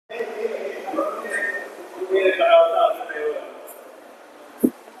Hey,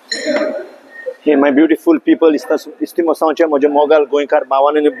 my beautiful people, इस्तिमोसांचे म्हजे मोगाल गोंयकार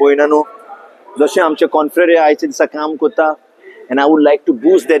भावांनो आनी भयणांनो, जशें आमचे कॉन्फ्रेरे आयचे दिसा काम करता, and I would like to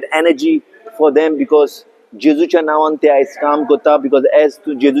boost that energy for them because जेजूच्या नांवान ते आयज काम करता, because as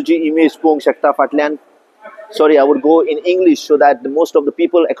तूं जेजूची इमेज पळोवंक शकता फाटल्यान. Sorry, I would go in English so that most of the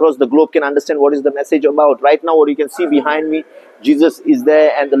people across the globe can understand what is the message about. Right now, what you can see behind me, Jesus is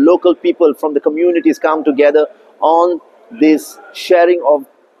there, and the local people from the communities come together on this sharing of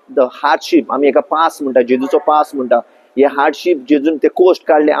the hardship. आमी एका पास म्हणटा, जेजूचो पास म्हणटा. हे हार्डशीप जेजून ते coast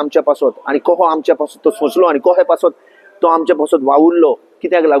काडले आमच्या पासत, आनी कहो आमच्या पासत तो सोंसलो, आनी कहे पासत तो आमच्या पासत वावुरलो.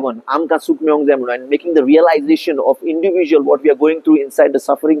 कित्याक लागून आमकां सुख मेळोंक जाय म्हणून. Making the realisation of individual what we are going through inside the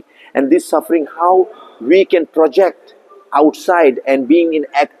suffering, and this suffering, how we can project outside and being in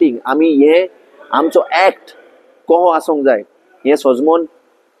acting. आमी हे आमचो एक्ट कहो आसूंक जाय. हे सजमोन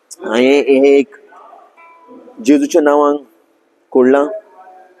हांवें एक जेजूच्या नांवान कोडलां.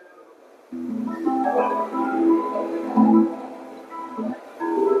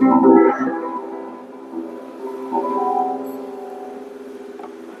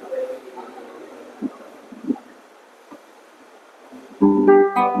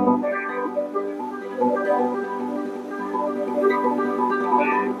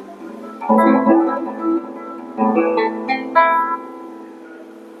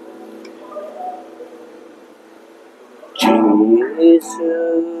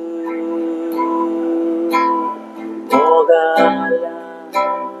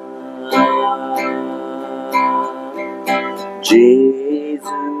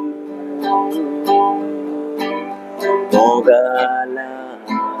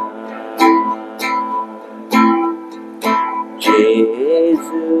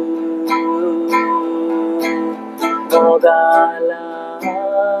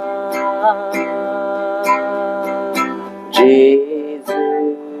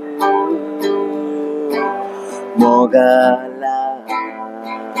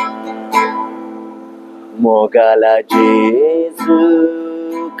 Mogala Jesu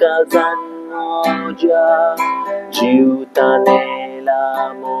kazan moja jiutanela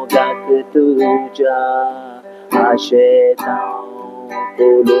mogak tuja ashetau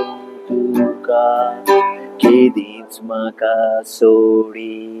kolum tuka kidins maka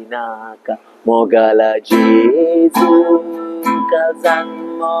sorinaka. Mogala Jesu kazan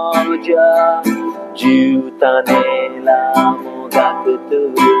moja jiutanela mogak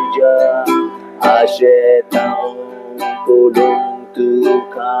tuja Ashetau kolum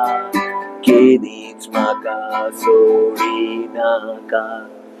tuka kidins maka sorinaka.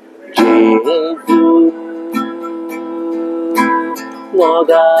 Jesu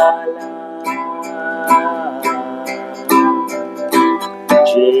mogala,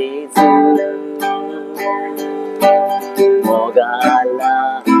 Jesu mogala,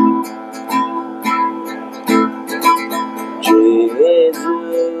 Jesu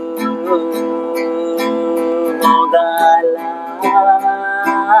mogala,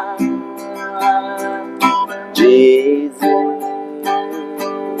 Jesu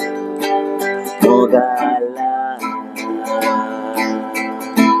mogala,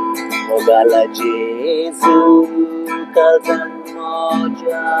 mogala Jesu kazan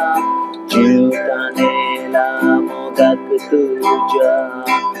moja jiutanela mogak tuja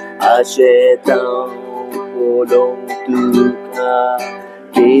ashetau kolong tuka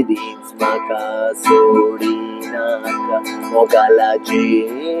kidins maka sorinaka. Mogala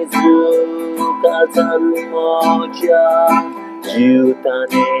Jesu kazan moja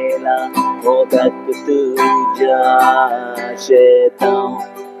jiutanela mogak tuja ashetau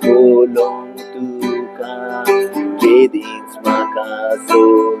kolong tuka kidins maka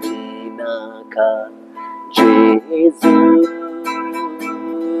sorinaka. Jesu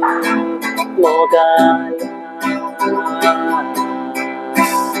mogala,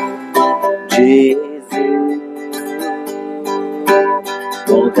 Jesu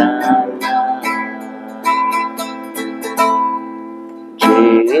mogala,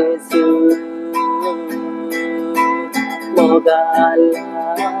 Jesu mogala,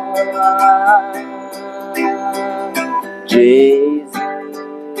 Jesu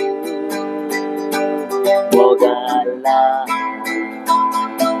mogala.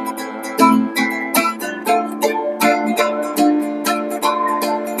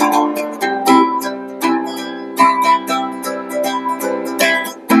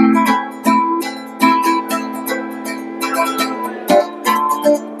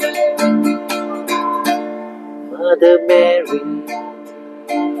 Mother Mary,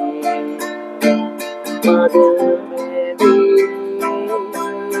 Mother Mary,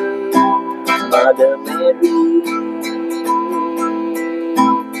 Mother Mary,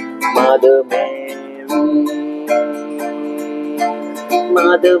 Mother Mary,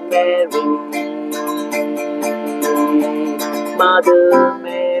 Mother Mary, Mother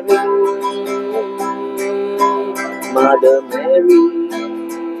Mary, Mother Mary,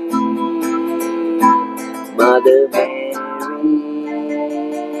 Mother Mary,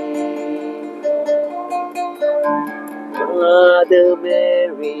 Mother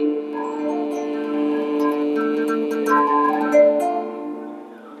Mary,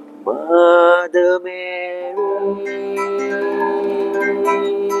 Mother Mary,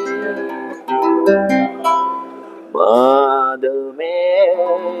 Mother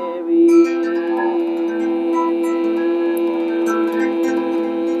Mary,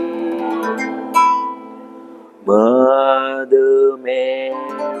 Mother Mary.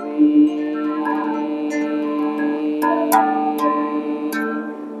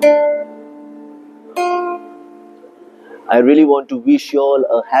 I really want to wish you all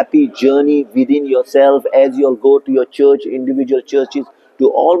a happy journey within yourself as you all go to your church, individual churches, to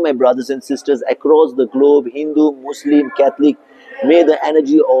all my brothers and sisters across the globe, Hindu, Muslim, Catholic. May the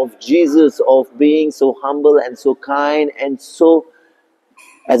energy of Jesus, of being so humble and so kind and so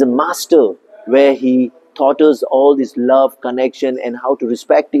as a master, where he taught us all this love, connection, and how to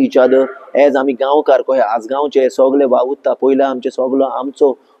respect each other. As आम्ही गांवकार कोहे आसगांवचे सगळे वावुरता पयला आमचे सगळो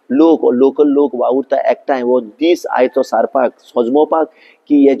आमचो लोक local लोक वावुरता एकठांय वो दीस आयचो सारपाक सजमोवपाक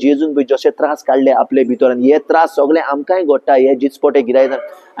की हे जेजून पळय जशे त्रास काडले आपले भितर आनी हे त्रास सगळे आमकांय घडटा हे जिचपोटे गिरायतात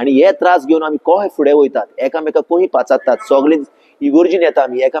आनी हे त्रास घेवन आमी कशे फुडें वयतात एकामेकाक कोही पाचातात सगळे इगोर्जीन येता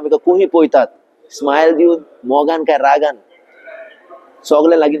आमी एकामेकाक कोही पळयतात स्मायल दिवन मोगान काय रागान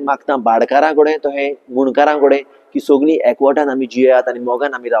सगळे लागीं मागता भाडकारां कडेन तो हे मुणकारां कडेन की सगळीं एकवटान आमी जियात आनी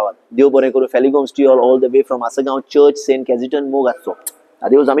मोगान आमी रावात देव बरें करूं फेलिगोम्स to all the way from Assagao Church, Saint Cajetan Moog आसचो.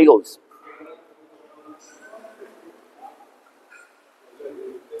 Adeus amigos.